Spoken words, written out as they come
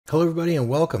Hello everybody and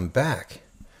welcome back.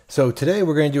 So today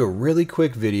we're going to do a really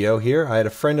quick video here. I had a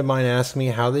friend of mine ask me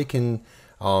how they can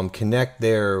connect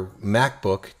their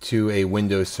MacBook to a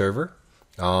Windows server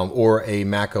or a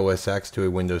Mac OSX to a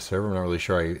Windows server. I'm not really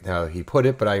sure how he put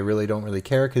it, but I really don't really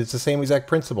care because it's the same exact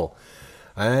principle.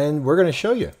 And we're going to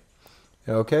show you.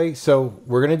 Okay, so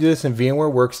we're going to do this in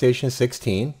VMware Workstation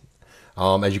 16.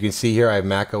 As you can see here, I have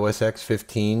Mac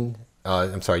OSX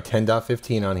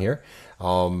 10.15 on here.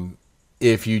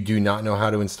 If you do not know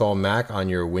how to install Mac on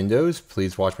your Windows,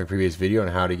 please watch my previous video on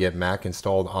how to get Mac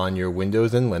installed on your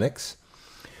Windows and Linux.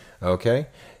 Okay,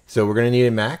 so we're going to need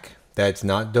a Mac that's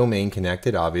not domain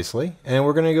connected, obviously, and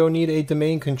we're going to need a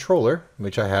domain controller,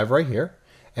 which I have right here,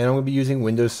 and I'm going to be using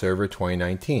Windows Server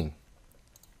 2019.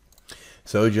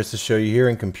 So just to show you here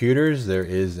in computers, there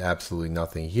is absolutely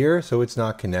nothing here, so it's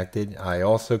not connected. I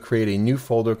also create a new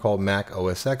folder called Mac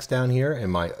OSX down here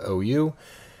in my OU.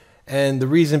 And the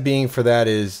reason being for that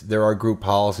is there are group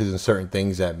policies and certain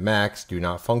things that Macs do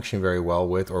not function very well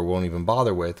with or won't even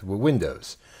bother with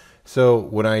Windows. So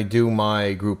when I do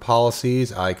my group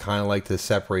policies, I kind of like to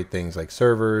separate things like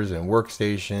servers and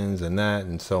workstations and that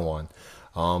and so on.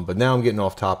 But now I'm getting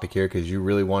off topic here because you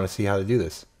really want to see how to do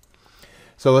this.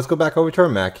 So let's go back over to our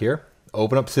Mac here,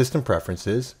 open up System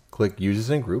Preferences, click Users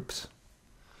and Groups.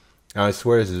 Now I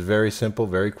swear this is very simple,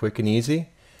 very quick and easy.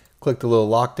 Click the little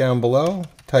lock down below,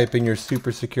 type in your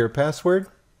super secure password,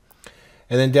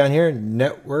 and then down here,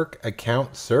 Network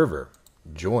Account Server,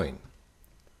 join.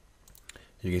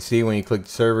 You can see when you click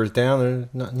servers down, there's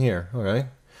nothing here, okay?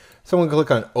 So I'm going to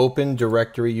click on Open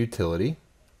Directory Utility,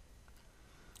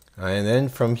 and then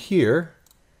from here,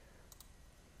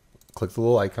 click the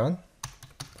little icon,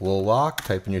 little lock,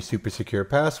 type in your super secure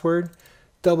password,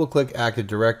 double click Active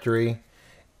Directory,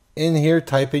 in here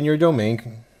type in your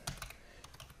domain.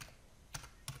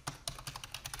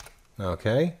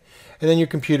 Okay, and then your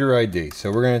computer ID.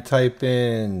 So we're going to type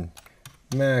in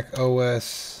Mac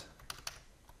OSX,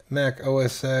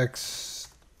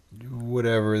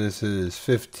 whatever this is,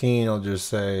 15. I'll just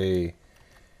say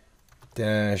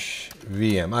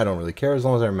 -VM. I don't really care as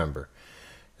long as I remember.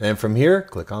 And then from here,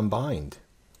 click on Bind.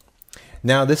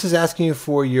 Now this is asking you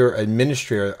for your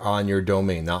administrator on your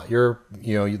domain, not your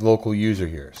local user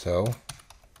here. So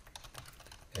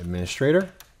administrator,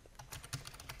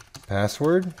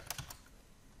 password.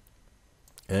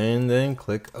 And then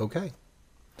click OK.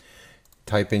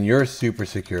 Type in your super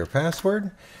secure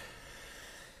password.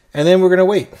 And then we're going to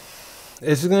wait.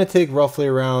 This is going to take roughly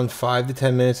around 5 to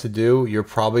 10 minutes to do. You're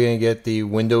probably going to get the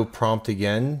window prompt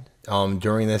again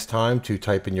during this time to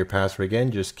type in your password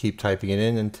again. Just keep typing it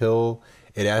in until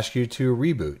it asks you to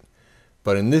reboot.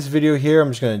 But in this video here, I'm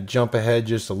just going to jump ahead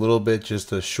just a little bit just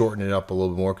to shorten it up a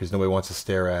little bit more because nobody wants to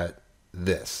stare at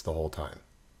this the whole time.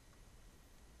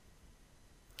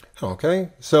 Okay,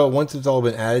 so once it's all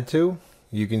been added to,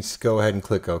 you can go ahead and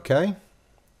click OK.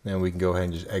 And we can go ahead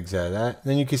and just exit that.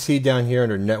 Then you can see down here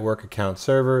under Network Account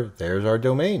Server, there's our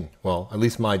domain. Well, at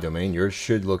least my domain. Yours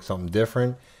should look something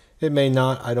different. It may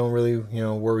not. I don't really,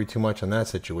 worry too much on that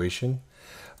situation.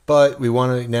 But we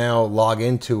want to now log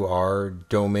into our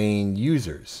domain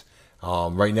users.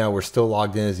 Right now, we're still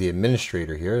logged in as the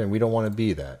administrator here, and we don't want to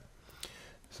be that.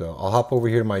 So I'll hop over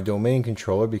here to my domain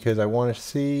controller because I want to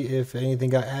see if anything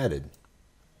got added.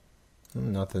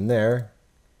 Nothing there.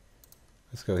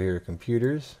 Let's go here to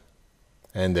computers.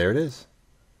 And there it is.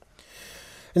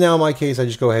 And now in my case, I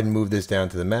just go ahead and move this down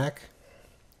to the Mac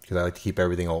because I like to keep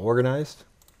everything all organized.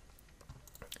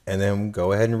 And then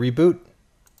go ahead and reboot.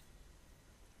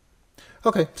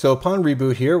 Okay, so upon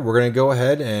reboot here, we're going to go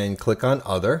ahead and click on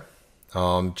Other.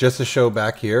 Just to show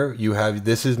back here,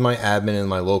 this is my admin and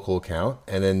my local account,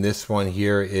 and then this one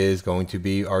here is going to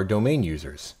be our domain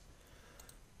users.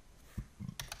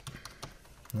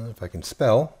 If I can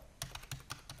spell.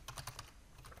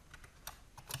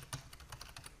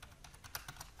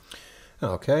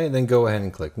 Okay, then go ahead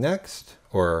and click Next,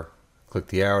 or click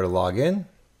the arrow to log in.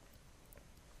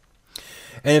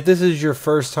 And if this is your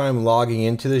first time logging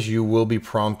into this, you will be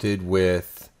prompted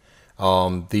with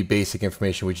the basic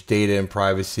information, which data and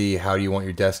privacy, how do you want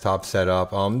your desktop set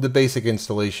up, the basic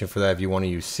installation for that if you want to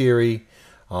use Siri.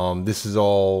 This is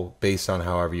all based on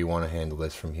however you want to handle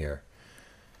this from here.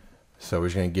 So we're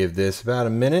just going to give this about a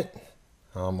minute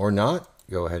or not.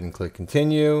 Go ahead and click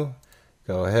Continue.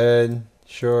 Go ahead.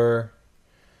 Sure.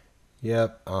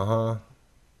 Yep. I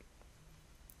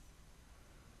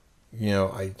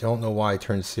don't know why I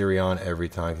turn Siri on every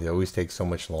time because it always takes so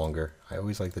much longer. I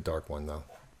always like the dark one though.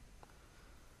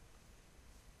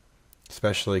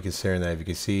 Especially considering that if you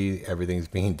can see everything's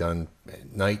being done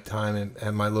at nighttime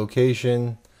at my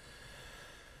location.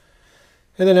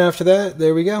 And then after that,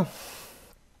 there we go.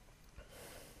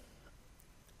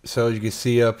 so as you can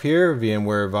see up here,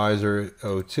 VMware Advisor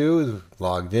 02 is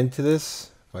logged into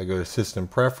this. If I go to System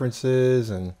Preferences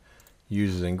and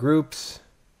Users and Groups,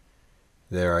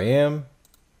 there I am.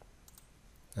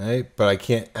 All right, but I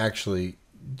can't actually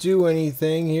do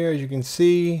anything here. As you can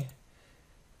see,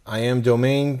 I am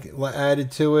domain added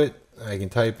to it. I can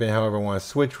type in however I want to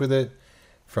switch with it.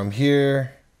 From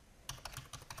here,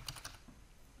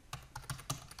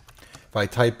 if I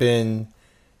type in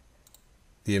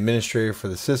the administrator for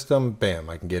the system, bam,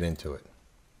 I can get into it.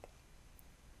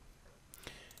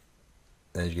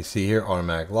 As you can see here,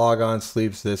 automatic logon,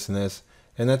 sleeps, this and this,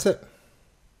 and that's it.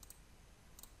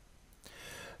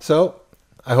 So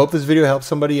I hope this video helps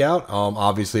somebody out.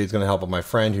 Obviously, it's going to help my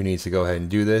friend who needs to go ahead and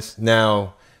do this.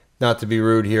 Now, not to be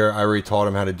rude here, I already taught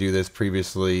him how to do this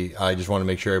previously. I just want to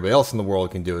make sure everybody else in the world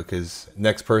can do it, because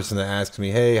next person that asks me,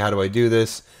 hey, how do I do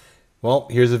this? Well,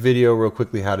 here's a video real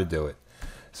quickly how to do it.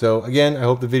 So again, I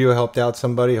hope the video helped out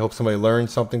somebody. I hope somebody learned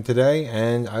something today,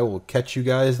 and I will catch you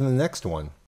guys in the next one.